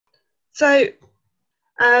So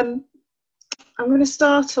I'm going to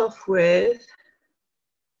start off with,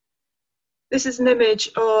 this is an image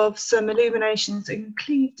of some illuminations in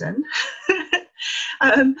Clifton.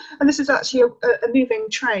 And this is actually a moving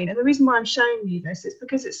train. And the reason why I'm showing you this is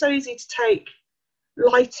because it's so easy to take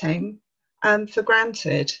lighting for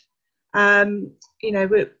granted. You know,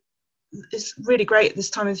 it's really great this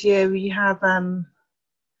time of year where you have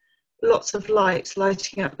lots of lights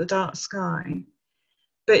lighting up the dark sky.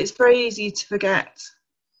 But it's very easy to forget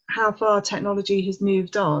how far technology has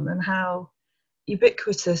moved on and how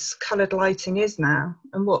ubiquitous coloured lighting is now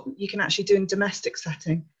and what you can actually do in domestic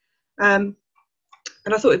setting. And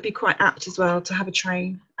I thought it'd be quite apt as well to have a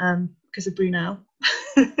train because of Brunel.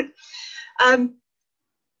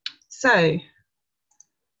 So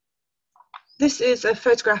this is a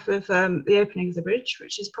photograph of the opening of the bridge,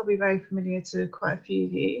 which is probably very familiar to quite a few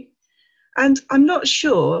of you. And I'm not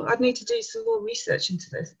sure, I'd need to do some more research into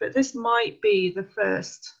this, but this might be the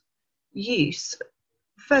first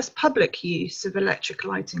public use of electric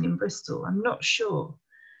lighting in Bristol. I'm not sure.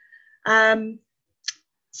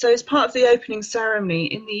 So as part of the opening ceremony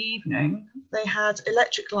in the evening, they had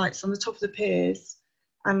electric lights on the top of the piers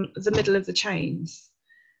and the middle of the chains.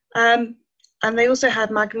 And they also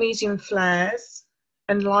had magnesium flares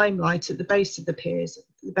and limelight at the base of the piers, at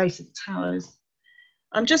the base of the towers.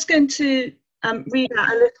 I'm just going to read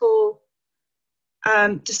out a little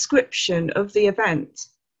description of the event.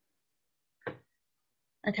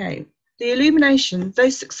 Okay, the illumination, though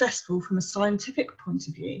successful from a scientific point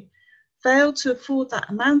of view, failed to afford that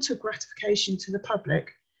amount of gratification to the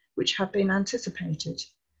public which had been anticipated,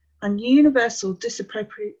 and universal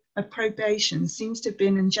disapprobation seems to have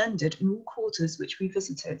been engendered in all quarters which we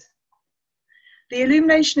visited. The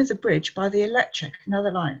illumination of the bridge by the electric and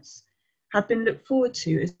other lights had been looked forward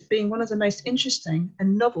to as being one of the most interesting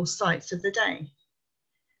and novel sights of the day.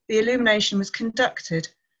 The illumination was conducted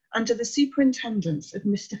under the superintendence of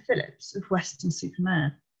Mr. Phillips of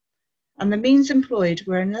Weston-super-Mare, and the means employed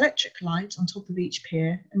were an electric light on top of each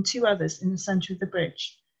pier and two others in the centre of the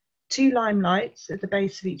bridge, 2 lime lights at the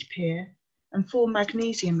base of each pier, and 4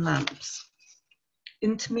 magnesium lamps,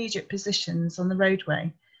 intermediate positions on the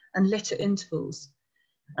roadway and lit at intervals.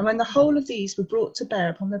 And when the whole of these were brought to bear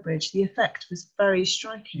upon the bridge, the effect was very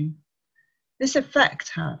striking. This effect,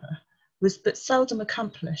 however, was but seldom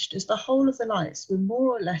accomplished, as the whole of the lights were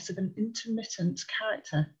more or less of an intermittent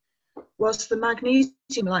character, whilst the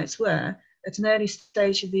magnesium lights were, at an early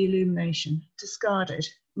stage of the illumination, discarded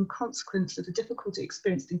in consequence of the difficulty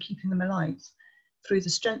experienced in keeping them alight through the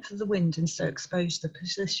strength of the wind in so exposed a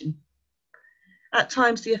position. At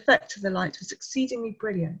times the effect of the light was exceedingly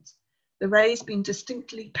brilliant, the rays being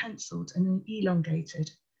distinctly pencilled and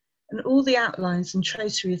elongated, and all the outlines and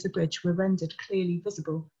tracery of the bridge were rendered clearly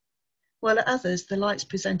visible, while at others the lights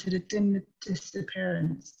presented a dim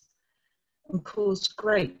disappearance and caused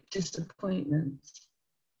great disappointment.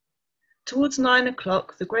 Towards 9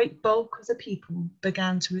 o'clock, the great bulk of the people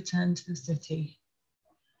began to return to the city.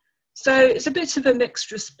 So it's a bit of a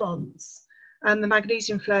mixed response, and the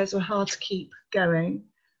magnesium flares were hard to keep going.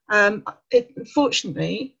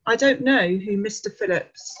 Unfortunately, I don't know who Mr.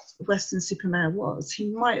 Phillips of Weston-super-Mare was. He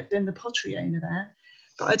might have been the pottery owner there,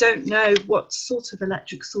 but I don't know what sort of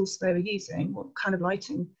electric source they were using, what kind of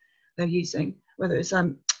lighting they're using, whether it's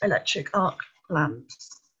electric arc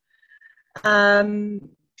lamps.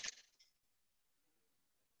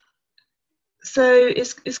 So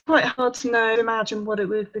it's quite hard to imagine what it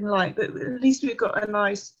would have been like, but at least we've got a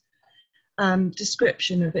nice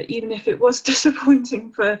description of it, even if it was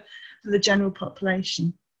disappointing for the general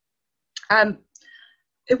population.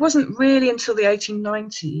 It wasn't really until the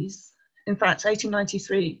 1890s, in fact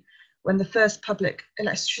 1893, when the first public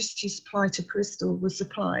electricity supply to Bristol was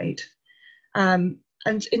supplied. And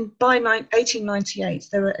by 1898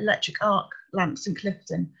 there were electric arc lamps in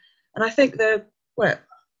Clifton, and I think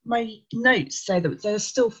my notes say that there are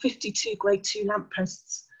still 52 grade 2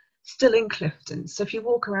 lampposts still in Clifton, so if you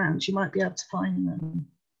walk around you might be able to find them.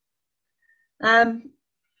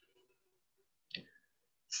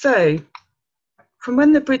 So from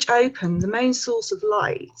when the bridge opened, the main source of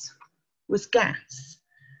light was gas.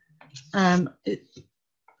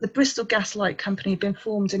 The Bristol Gas Light Company had been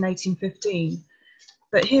formed in 1815,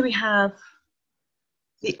 but here we have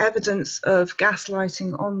the evidence of gas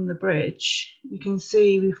lighting on the bridge. You can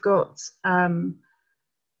see we've got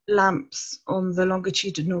lamps on the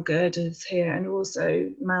longitudinal girders here and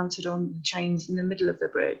also mounted on the chains in the middle of the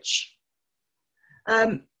bridge.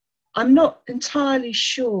 I'm not entirely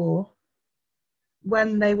sure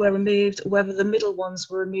when they were removed, or whether the middle ones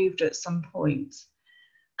were removed at some point.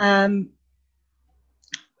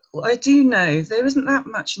 I do know there isn't that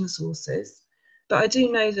much in the sources, but I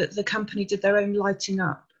do know that the company did their own lighting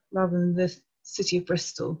up rather than the city of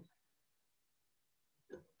Bristol.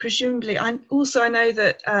 Presumably, I know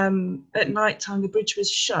that at night time the bridge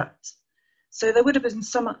was shut, so there would have been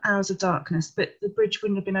some hours of darkness, but the bridge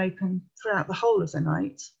wouldn't have been open throughout the whole of the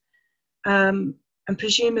night. And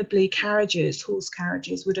presumably horse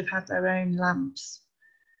carriages would have had their own lamps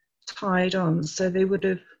tied on, so they would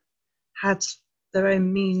have had their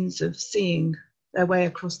own means of seeing their way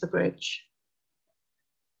across the bridge.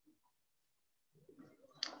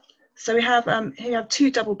 So we have here have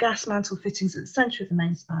 2 double gas mantle fittings at the centre of the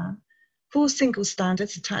main span, 4 single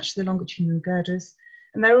standards attached to the longitudinal girders,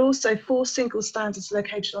 and there are also 4 single standards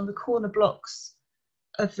located on the corner blocks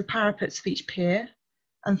of the parapets of each pier,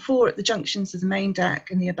 and 4 at the junctions of the main deck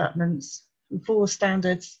and the abutments, and 4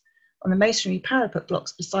 standards on the masonry parapet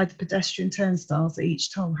blocks beside the pedestrian turnstiles at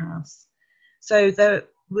each toll house. So there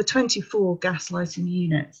were 24 gas lighting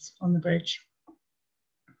units on the bridge.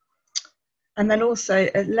 And then also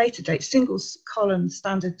at a later date, single column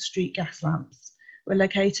standard street gas lamps were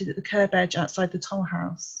located at the curb edge outside the toll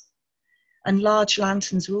house. And large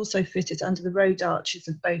lanterns were also fitted under the road arches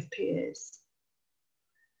of both piers.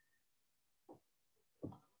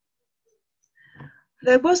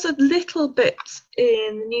 There was a little bit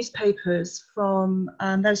in the newspapers from,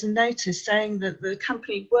 there was a notice saying that the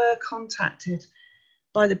company were contacted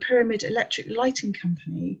by the Pyramid Electric Lighting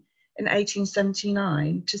Company in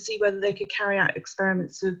 1879 to see whether they could carry out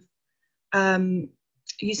experiments of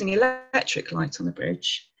using electric light on the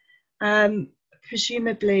bridge.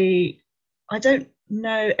 Presumably, I don't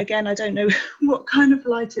know what kind of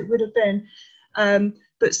light it would have been,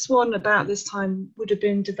 but Swan about this time would have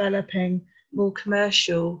been developing more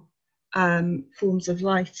commercial forms of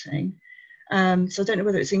lighting. So I don't know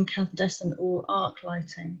whether it's incandescent or arc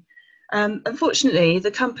lighting. Unfortunately,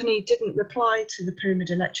 the company didn't reply to the Pyramid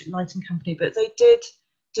Electric Lighting Company, but they did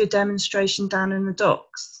do a demonstration down in the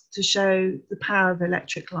docks to show the power of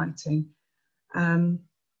electric lighting.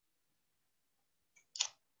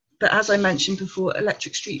 But as I mentioned before,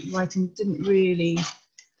 electric street lighting didn't really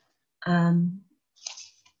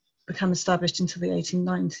become established until the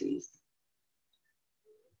 1890s.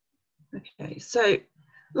 Okay, so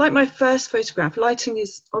like my first photograph, lighting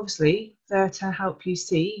is obviously there to help you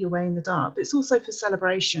see your way in the dark, but it's also for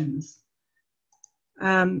celebrations.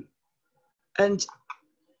 And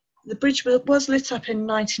the bridge was lit up in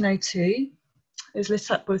 1902. It was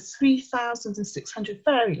lit up with 3,600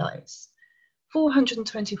 fairy lights,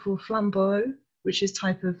 424 flambeaux, which is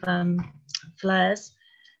type of flares,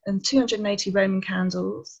 and 280 Roman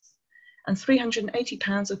candles, and 380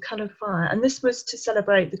 pounds of coloured fire. And this was to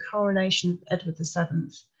celebrate the coronation of Edward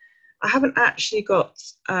VII. I haven't actually got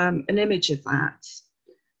an image of that,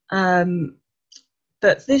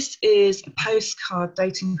 but this is a postcard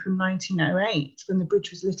dating from 1908 when the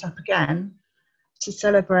bridge was lit up again to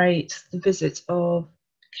celebrate the visit of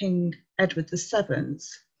King Edward VII,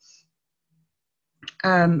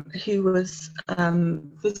 who was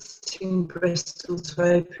visiting Bristol to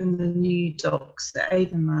open the new docks at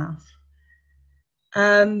Avonmouth.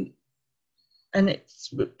 And it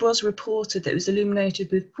was reported that it was illuminated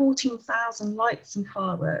with 14,000 lights and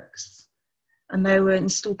fireworks, and they were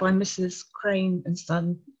installed by Mrs. Crane and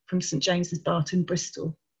Son from St James's Barton,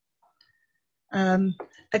 Bristol.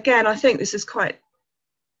 Again, I think this is quite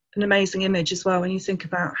an amazing image as well when you think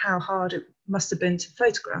about how hard it must have been to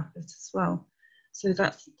photograph it as well. So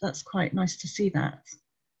that's quite nice to see that.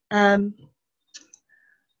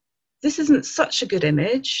 This isn't such a good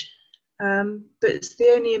image. But it's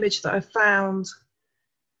the only image that I found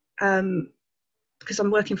because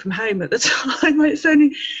I'm working from home at the time.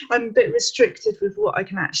 I'm a bit restricted with what I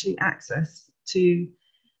can actually access to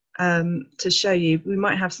show you. We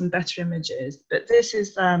might have some better images, but this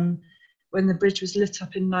is when the bridge was lit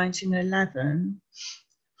up in 1911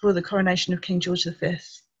 for the coronation of King George V.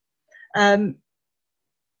 And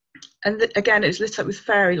again, it was lit up with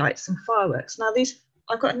fairy lights and fireworks. Now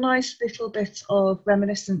I've got a nice little bit of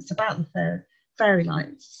reminiscence about the fairy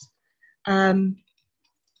lights. And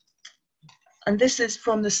this is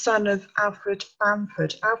from the son of Alfred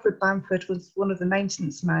Bamford. Alfred Bamford was one of the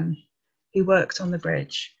maintenance men who worked on the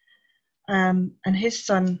bridge. And his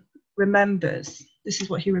son remembers, this is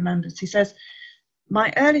what he remembers. He says,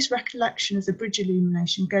 "My earliest recollection of the bridge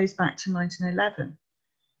illumination goes back to 1911.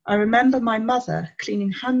 I remember my mother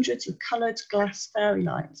cleaning hundreds of coloured glass fairy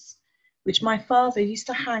lights, which my father used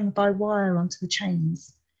to hang by wire onto the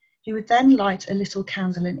chains. He would then light a little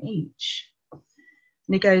candle in each."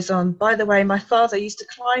 And he goes on, "By the way, my father used to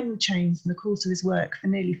climb the chains in the course of his work for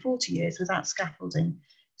nearly 40 years without scaffolding,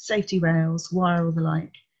 safety rails, wire or the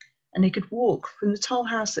like. and he could walk from the toll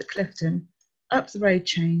house at Clifton, up the road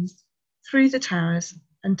chains, through the towers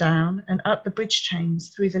and down, and up the bridge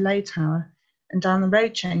chains through the Lay Tower and down the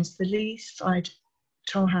road chains to the Lee side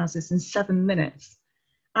toll houses in 7 minutes.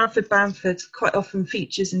 Alfred Bamford quite often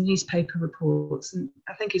features in newspaper reports, and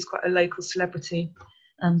I think he's quite a local celebrity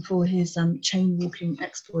for his chain walking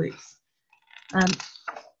exploits.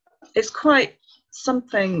 It's quite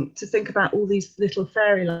something to think about all these little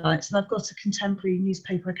fairy lights, and I've got a contemporary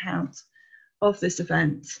newspaper account of this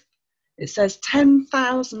event. It says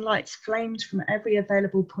 10,000 lights flamed from every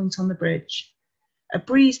available point on the bridge. A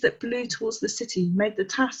breeze that blew towards the city made the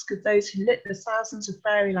task of those who lit the thousands of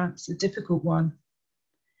fairy lamps a difficult one.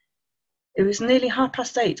 It was nearly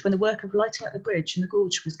 8:30 when the work of lighting up the bridge and the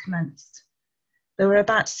gorge was commenced. There were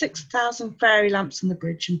about 6,000 fairy lamps on the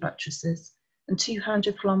bridge and buttresses, and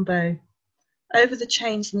 200 flambeaux. Over the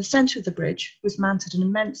chains in the centre of the bridge was mounted an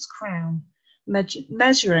immense crown,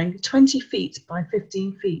 measuring 20 feet by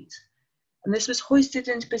 15 feet, and this was hoisted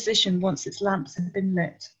into position once its lamps had been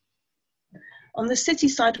lit. On the city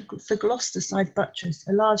side of the Gloucester side buttress,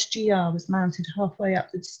 a large GR was mounted halfway up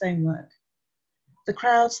the stonework. The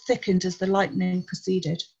crowds thickened as the lightning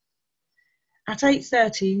proceeded. At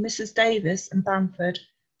 8:30, Mrs. Davis and Bamford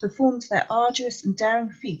performed their arduous and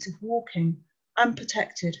daring feat of walking,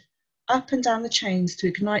 unprotected, up and down the chains to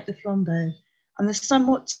ignite the flambeau, and the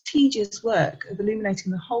somewhat tedious work of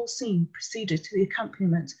illuminating the whole scene proceeded to the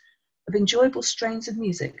accompaniment of enjoyable strains of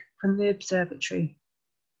music from the observatory.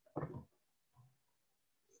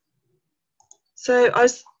 So I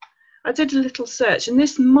did a little search, and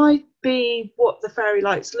this might be what the fairy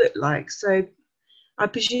lights look like. So I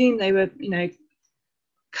presume they were,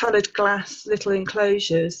 coloured glass little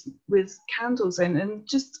enclosures with candles in, and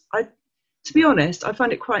to be honest, I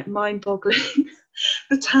find it quite mind-boggling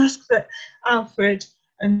the task that Alfred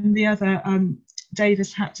and the other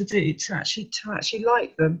Davis had to do to actually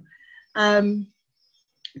light them.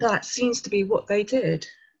 That seems to be what they did.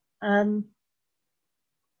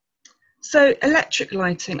 So electric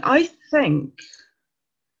lighting, I think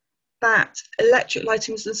that electric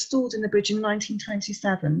lighting was installed in the bridge in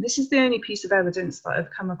 1927. This is the only piece of evidence that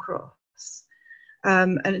I've come across.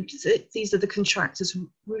 And these are the contractors,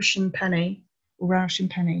 Roush and Penny.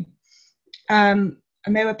 And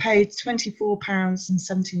they were paid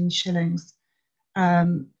 £24.17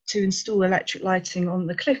 to install electric lighting on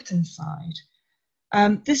the Clifton side.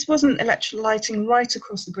 This wasn't electric lighting right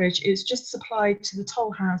across the bridge, it was just supplied to the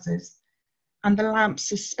toll houses and the lamps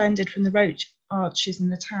suspended from the road arches in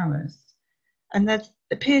the towers. And there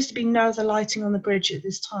appears to be no other lighting on the bridge at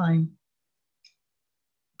this time.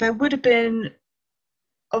 There would have been,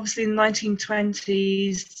 obviously in the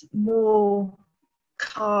 1920s, more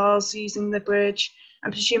cars using the bridge,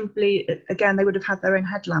 and presumably, again, they would have had their own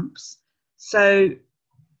headlamps. So,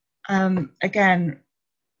 again,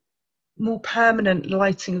 more permanent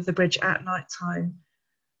lighting of the bridge at night time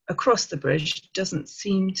across the bridge doesn't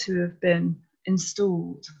seem to have been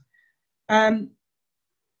installed.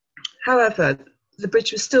 However, the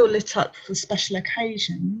bridge was still lit up for special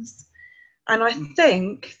occasions, and I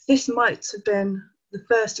think this might have been the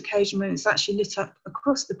first occasion when it's actually lit up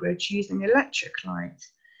across the bridge using electric light.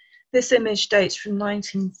 This image dates from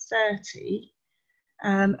 1930,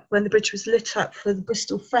 when the bridge was lit up for the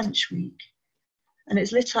Bristol French Week, and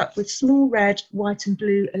it's lit up with small red, white and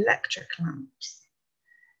blue electric lamps.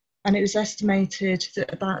 And it was estimated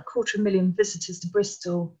that about 250,000 visitors to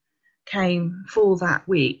Bristol came for that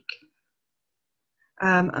week.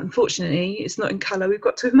 Unfortunately, it's not in colour. We've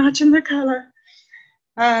got to imagine the colour.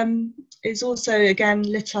 It's also, again,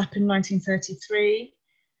 lit up in 1933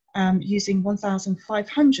 using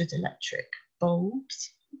 1,500 electric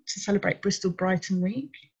bulbs to celebrate Bristol Brighton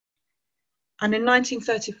Week. And in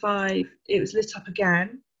 1935, it was lit up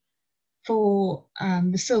again for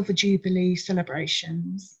the Silver Jubilee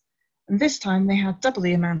celebrations. And this time they had double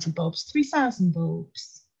the amount of bulbs, 3,000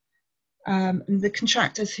 bulbs. And the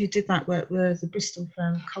contractors who did that work were the Bristol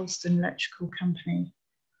firm Colston Electrical Company.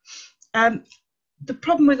 The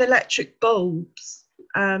problem with electric bulbs,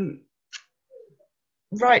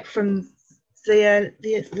 right from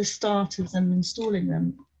the start of them installing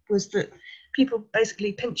them, was that people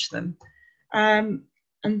basically pinched them. And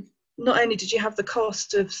not only did you have the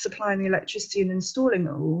cost of supplying the electricity and installing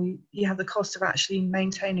it all, you have the cost of actually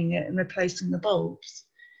maintaining it and replacing the bulbs.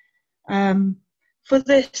 For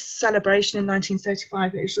this celebration in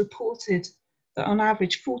 1935, it was reported that on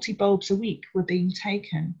average 40 bulbs a week were being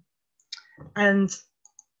taken. And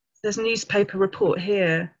there's a newspaper report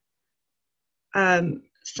here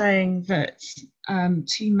saying that 2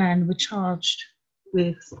 men were charged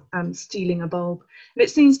with stealing a bulb. And it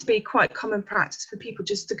seems to be quite common practice for people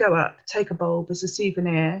just to go up, take a bulb as a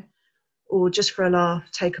souvenir, or just for a laugh,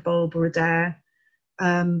 take a bulb or a dare.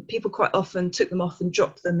 People quite often took them off and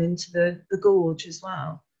dropped them into the gorge as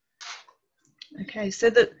well. Okay, so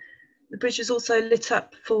the bridge was also lit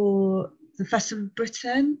up for the Festival of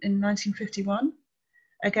Britain in 1951.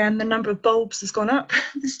 Again, the number of bulbs has gone up.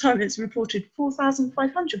 This time it's reported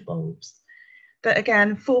 4,500 bulbs. But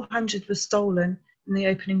again, 400 were stolen in the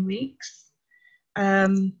opening weeks.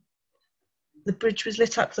 The bridge was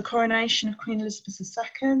lit up for the coronation of Queen Elizabeth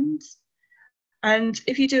II. And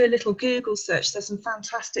if you do a little Google search, there's some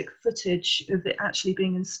fantastic footage of it actually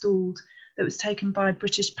being installed that was taken by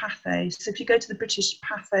British Pathé. So if you go to the British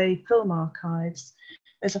Pathé film archives,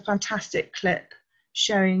 there's a fantastic clip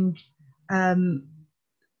showing the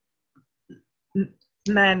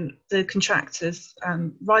contractors,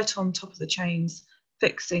 right on top of the chains,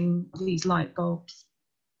 fixing these light bulbs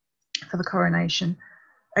for the coronation.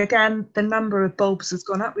 Again, the number of bulbs has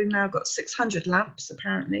gone up. We've now got 600 lamps,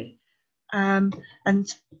 apparently. And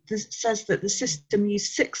this says that the system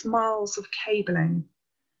used 6 miles of cabling.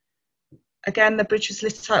 Again, the bridge was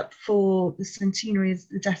lit up for the centenary of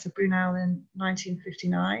the death of Brunel in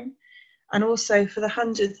 1959, and also for the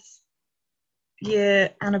 100th year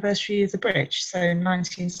anniversary of the bridge, so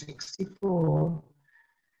 1964.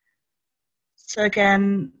 So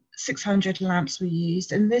again, 600 lamps were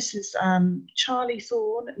used, and this is Charlie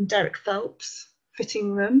Thorne and Derek Phelps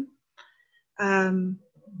fitting them.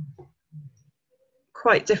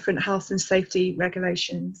 Quite different health and safety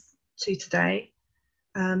regulations to today.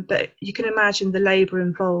 But you can imagine the labour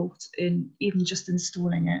involved in even just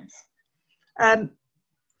installing it. From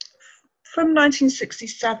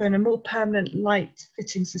 1967, a more permanent light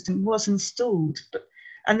fitting system was installed,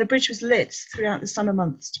 and the bridge was lit throughout the summer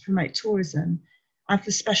months to promote tourism and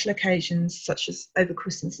for special occasions such as over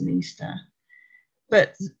Christmas and Easter.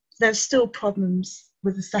 But there's still problems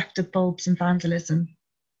with the theft of bulbs and vandalism.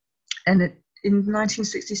 And in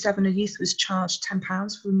 1967, a youth was charged £10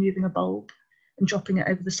 for removing a bulb and dropping it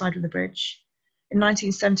over the side of the bridge. In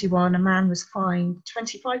 1971, a man was fined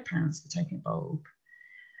 £25 for taking a bulb.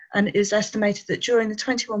 And it is estimated that during the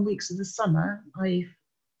 21 weeks of the summer, i.e.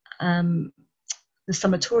 the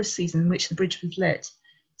summer tourist season in which the bridge was lit,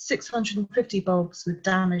 650 bulbs were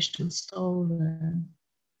damaged and stolen.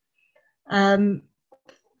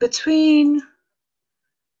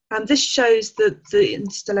 This shows the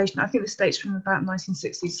installation, I think this dates from about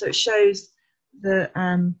 1960, so it shows the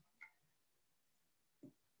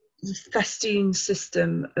festoon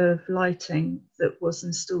system of lighting that was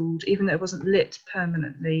installed, even though it wasn't lit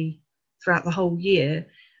permanently throughout the whole year.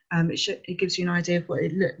 It gives you an idea of what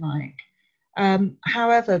it looked like.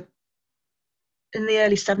 However, in the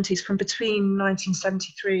early 70s, from between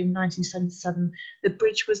 1973 and 1977, the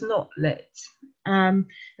bridge was not lit. And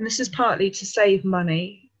this is partly to save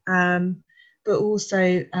money, but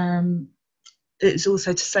also it's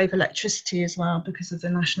also to save electricity as well because of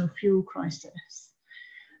the national fuel crisis.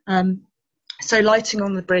 So lighting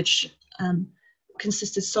on the bridge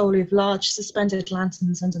consisted solely of large suspended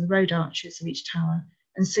lanterns under the road arches of each tower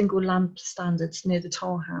and single lamp standards near the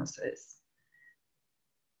toll houses.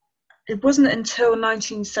 It wasn't until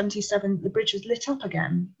 1977 the bridge was lit up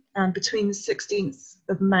again between the 16th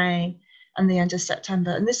of May and the end of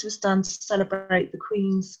September, and this was done to celebrate the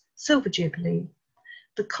Queen's Silver Jubilee.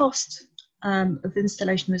 The cost of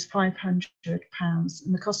installation was £500,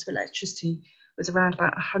 and the cost of electricity was around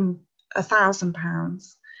about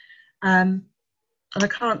 £1,000. And I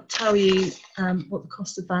can't tell you what the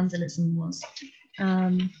cost of vandalism was,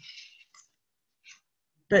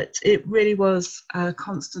 but it really was a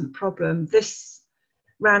constant problem.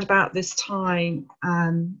 Round about this time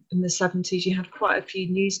in the 70s, you had quite a few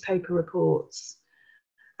newspaper reports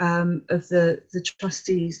of the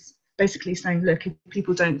trustees basically saying, look, if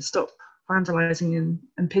people don't stop vandalising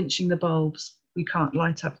and pinching the bulbs, we can't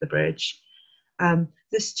light up the bridge.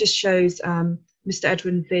 This just shows Mr.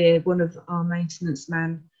 Edwin Veer, one of our maintenance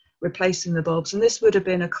men, replacing the bulbs. And this would have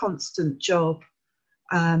been a constant job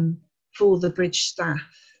for the bridge staff.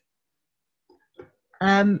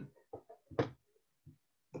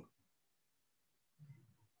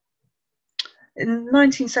 In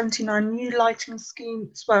 1979, new lighting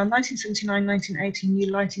schemes, 1979-1980, new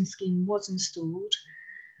lighting scheme was installed.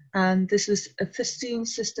 And this was a festoon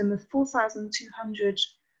system of 4,200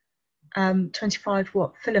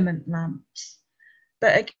 25-watt filament lamps.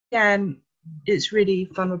 But again, it's really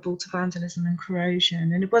vulnerable to vandalism and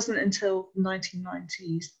corrosion. And it wasn't until the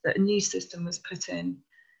 1990s that a new system was put in,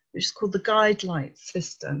 which is called the guide light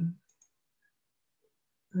system.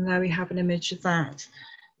 And there we have an image of that.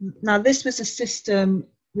 Now, this was a system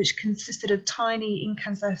which consisted of tiny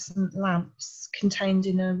incandescent lamps contained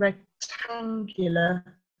in a rectangular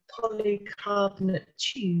polycarbonate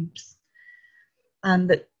tubes,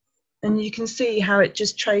 and you can see how it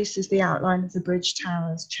just traces the outline of the bridge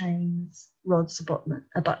towers, chains, rods,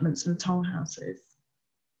 abutments, and toll houses.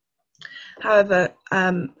 However,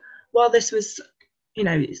 while this was, you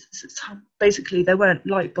know, basically there weren't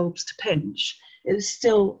light bulbs to pinch, it was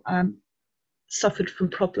still suffered from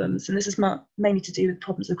problems, and this is mainly to do with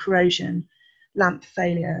problems of corrosion, lamp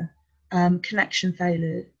failure, connection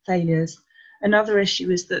failures. Another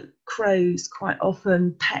issue is that crows quite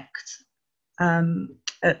often pecked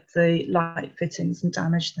at the light fittings and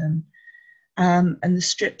damaged them, and the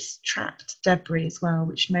strips trapped debris as well,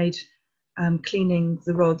 which made cleaning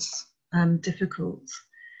the rods difficult.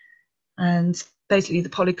 And basically the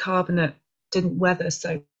polycarbonate didn't weather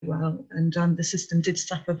so well, and the system did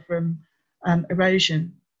suffer from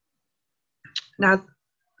erosion. Now,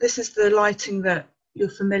 this is the lighting that you're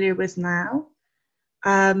familiar with now.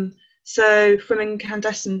 So from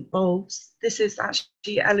incandescent bulbs, this is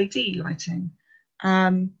actually LED lighting.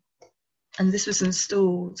 And this was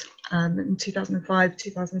installed in 2005,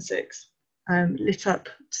 2006, lit up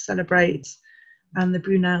to celebrate the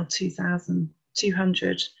Brunel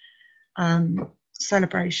 200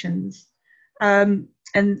 celebrations.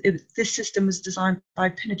 This system was designed by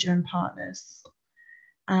Pinniger and Partners.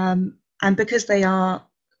 And because they are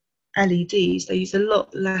LEDs, they use a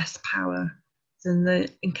lot less power than the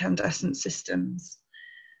incandescent systems.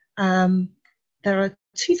 There are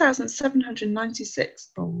 2,796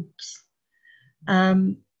 bulbs.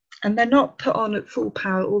 And they're not put on at full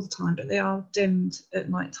power all the time, but they are dimmed at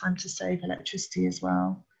night time to save electricity as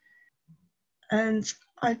well. And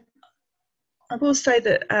I will say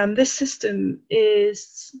that this system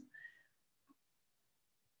is,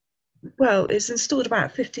 well, it's installed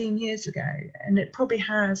about 15 years ago, and it probably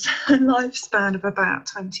has a lifespan of about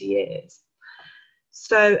 20 years.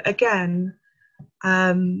 So again,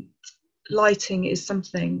 lighting is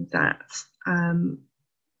something that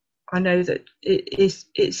I know that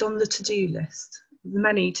it's on the to-do list, the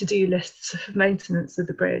many to-do lists of maintenance of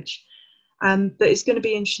the bridge. But it's going to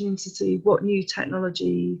be interesting to see what new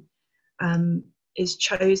technology is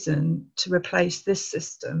chosen to replace this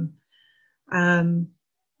system. So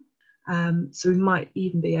we might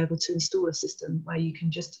even be able to install a system where you can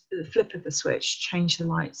just, at the flip of the switch, change the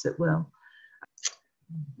lights at will.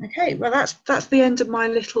 Okay, well that's the end of my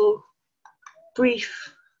little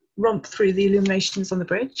brief romp through the illuminations on the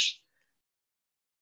bridge.